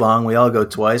 minutes long. We all go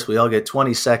twice. We all get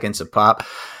 20 seconds a pop.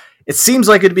 It seems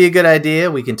like it'd be a good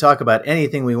idea. We can talk about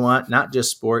anything we want, not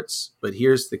just sports, but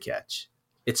here's the catch.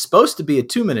 It's supposed to be a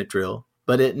 2-minute drill,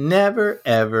 but it never,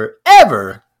 ever,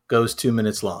 ever goes 2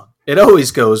 minutes long. It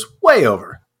always goes way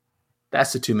over.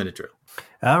 That's the 2-minute drill.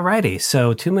 All righty,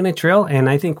 so 2-minute drill, and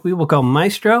I think we will go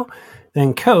Maestro,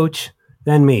 then Coach,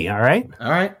 then me, all right?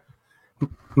 All right.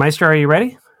 Maestro, are you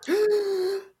ready?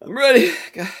 I'm ready.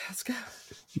 Let's go.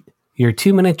 Your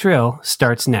 2-minute drill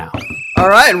starts now. All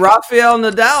right, Rafael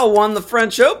Nadal won the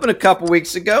French Open a couple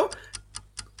weeks ago.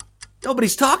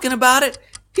 Nobody's talking about it.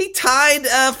 He tied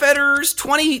Federer's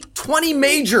 20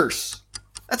 majors.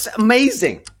 That's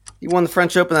amazing. He won the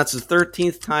French Open. That's his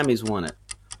 13th time he's won it.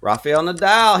 Rafael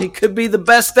Nadal, he could be the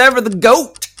best ever, the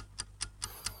GOAT.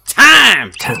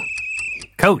 Time.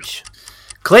 Coach.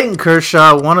 Clayton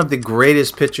Kershaw, one of the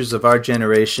greatest pitchers of our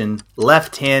generation,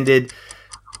 left-handed,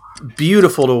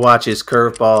 beautiful to watch his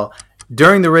curveball.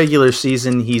 During the regular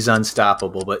season, he's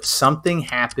unstoppable, but something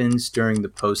happens during the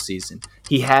postseason.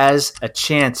 He has a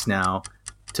chance now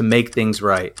to make things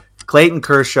right. Clayton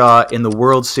Kershaw in the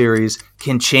World Series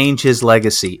can change his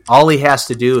legacy. All he has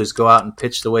to do is go out and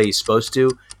pitch the way he's supposed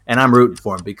to, and I'm rooting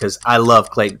for him because I love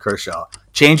Clayton Kershaw.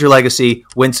 Change your legacy,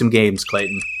 win some games,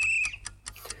 Clayton.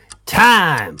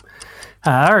 Time.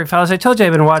 All right, fellas, I told you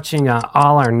I've been watching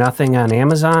All or Nothing on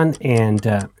Amazon, and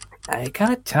I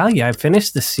gotta tell you, I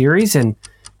finished the series, and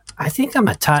I think I'm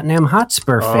a Tottenham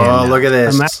Hotspur fan. Oh, look at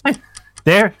this.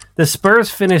 The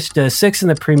Spurs finished 6th in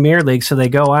the Premier League, so they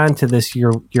go on to this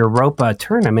Europa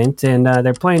tournament, and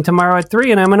they're playing tomorrow at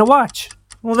 3, and I'm going to watch.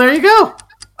 Well, there you go.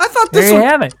 I thought There you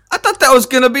have it. I thought that was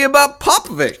going to be about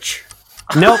Popovich.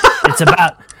 Nope, it's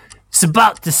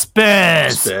about the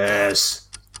Spurs. Spurs.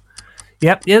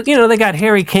 Yep, they got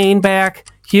Harry Kane back.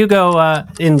 Hugo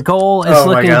in goal is Oh,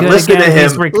 my looking God. good Listen again. to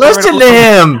He's him. recovered Listen to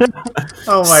him.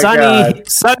 Oh, my God.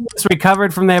 Sonny is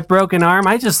recovered from that broken arm.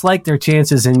 I just like their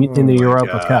chances in the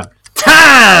Europa God. Cup.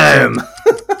 Time.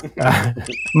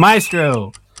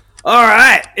 Maestro. All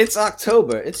right, it's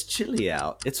October. It's chilly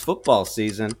out. It's football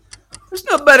season. There's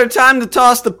no better time to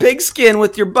toss the pigskin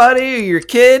with your buddy or your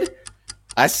kid.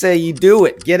 I say you do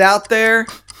it. Get out there.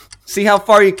 See how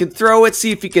far you can throw it.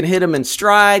 See if you can hit him in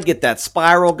stride. Get that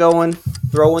spiral going.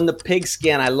 Throw in the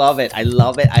pigskin. I love it. I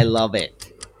love it. I love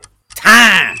it.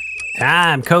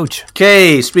 Time, coach.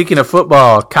 Okay, speaking of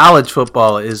football, college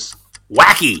football is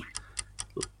wacky.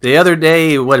 The other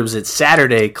day,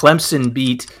 Saturday, Clemson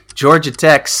beat Georgia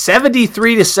Tech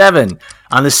 73-7.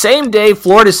 On the same day,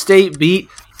 Florida State beat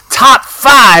top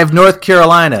 5 North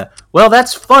Carolina. Well,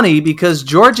 that's funny because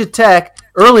Georgia Tech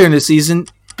earlier in the season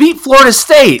beat Florida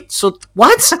State. So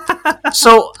what?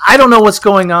 So I don't know what's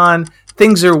going on.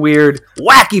 Things are weird.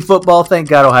 Wacky football. Thank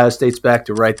God Ohio State's back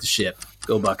to right the ship.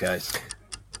 Go Buckeyes.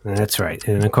 That's right.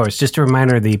 And, of course, just a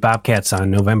reminder, the Bobcats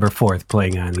on November 4th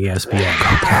playing on ESPN.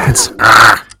 Go Cats.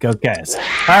 Go Cats.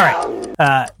 All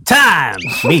right. Time.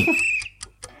 Me.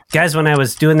 Guys, when I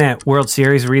was doing that World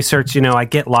Series research, I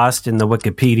get lost in the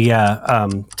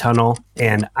Wikipedia tunnel.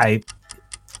 And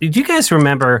did you guys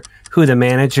remember who the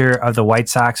manager of the White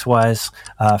Sox was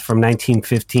from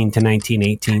 1915 to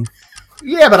 1918?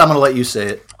 Yeah, but I'm going to let you say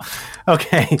it.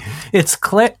 Okay, it's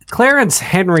Clarence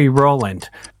Henry Rowland,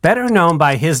 better known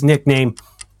by his nickname,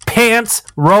 Pants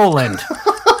Rowland.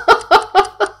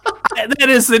 That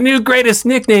is the new greatest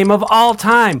nickname of all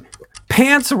time,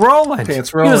 Pants Rowland.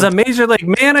 Pants He Rowland. was a major league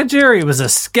manager. He was a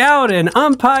scout and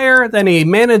umpire. Then he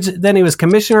was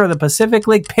commissioner of the Pacific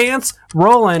League. Pants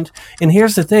Rowland. And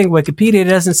here's the thing: Wikipedia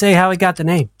doesn't say how he got the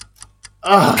name.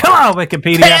 Come on,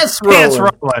 Wikipedia. Pants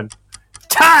Rowland.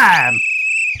 Time.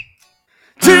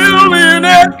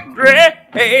 2-minute drill.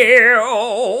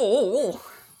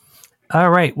 All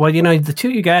right. Well, the two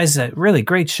of you guys, really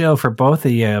great show for both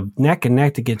of you, neck and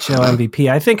neck to get show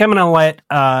MVP. I think I'm going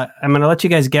to let you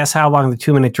guys guess how long the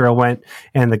 2-minute drill went,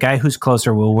 and the guy who's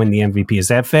closer will win the MVP. Is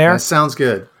that fair? That sounds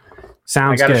good.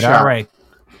 Sounds I got a good. shot. All right.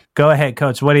 Go ahead,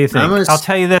 Coach. What do you think? I'll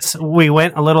tell you this. We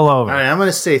went a little over. All right, I'm going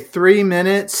to say 3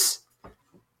 minutes,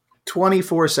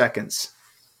 24 seconds.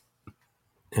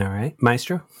 All right.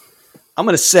 Maestro? I'm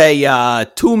going to say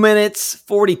 2 minutes,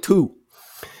 42.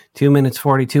 2 minutes,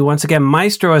 42. Once again,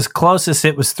 Maestro is closest.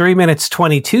 It was 3 minutes,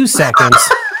 22 seconds.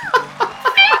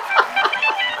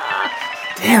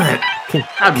 Damn it.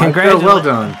 Congratulations. Well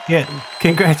done. Yeah,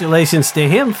 congratulations to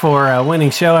him for winning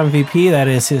show MVP. That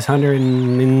is his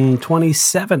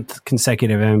 127th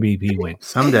consecutive MVP win.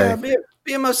 Someday.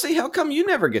 BMOC, how come you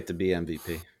never get to be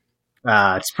MVP?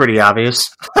 It's pretty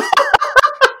obvious.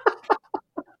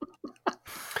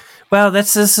 Well,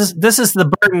 this is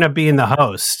the burden of being the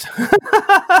host.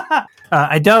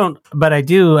 I don't, but I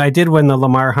do. I did win the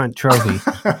Lamar Hunt Trophy.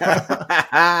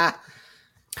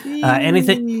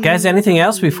 Anything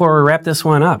else before we wrap this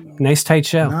one up? Nice tight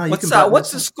show. No,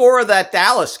 What's the score of that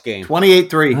Dallas game?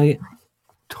 28-3.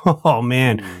 Oh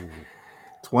man,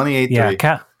 28-3.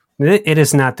 yeah. It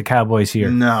is not the Cowboys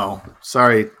here. No.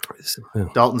 Sorry.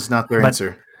 Dalton's not their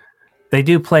answer. They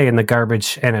do play in the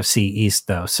garbage NFC East,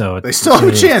 though, so They still have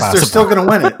a chance. They're still going to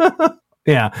win it.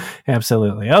 Yeah,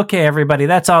 absolutely. Okay, everybody,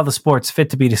 that's all the sports fit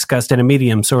to be discussed in a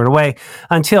medium sort of way.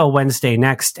 Until Wednesday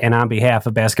next, and on behalf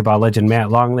of basketball legend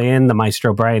Matt Longley and the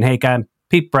maestro Brian Hake, I'm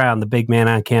Pete Brown, the big man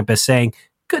on campus, saying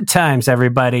good times,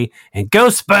 everybody, and go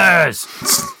Spurs!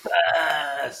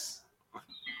 Spurs!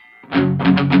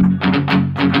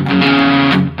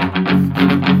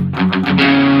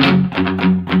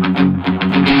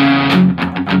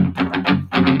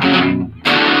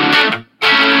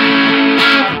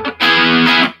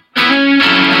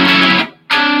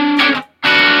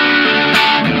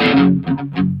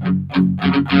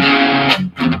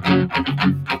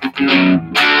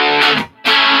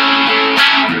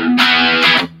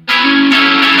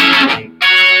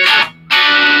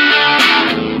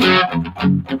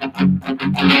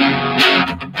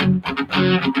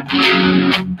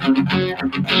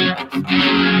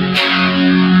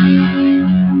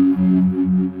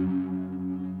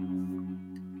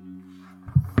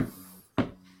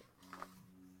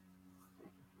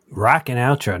 rockin'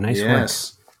 outro. Nice work.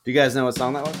 Do you guys know what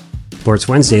song that was? Sports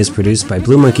Wednesday is produced by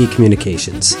Blue Monkey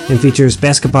Communications and features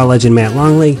basketball legend Matt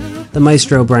Longley, the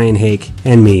maestro Brian Hake,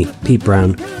 and me, Pete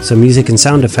Brown. Some music and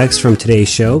sound effects from today's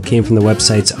show came from the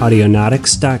websites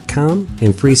audionautics.com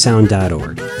and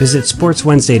freesound.org. Visit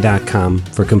sportswednesday.com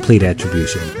for complete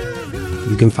attribution.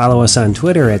 You can follow us on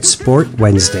Twitter at Sport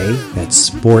Wednesday, that's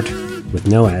Sport with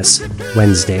no S,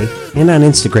 Wednesday, and on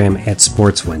Instagram at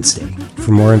Sports Wednesday.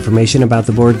 For more information about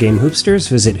the board game Hoopsters,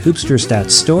 visit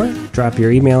hoopsters.store, drop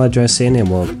your email address in, and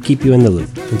we'll keep you in the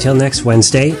loop. Until next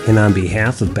Wednesday, and on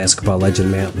behalf of basketball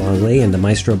legend Matt Longley and the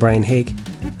maestro Brian Hake,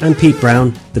 I'm Pete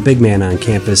Brown, the big man on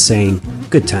campus, saying,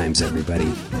 good times,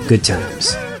 everybody. Good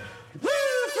times.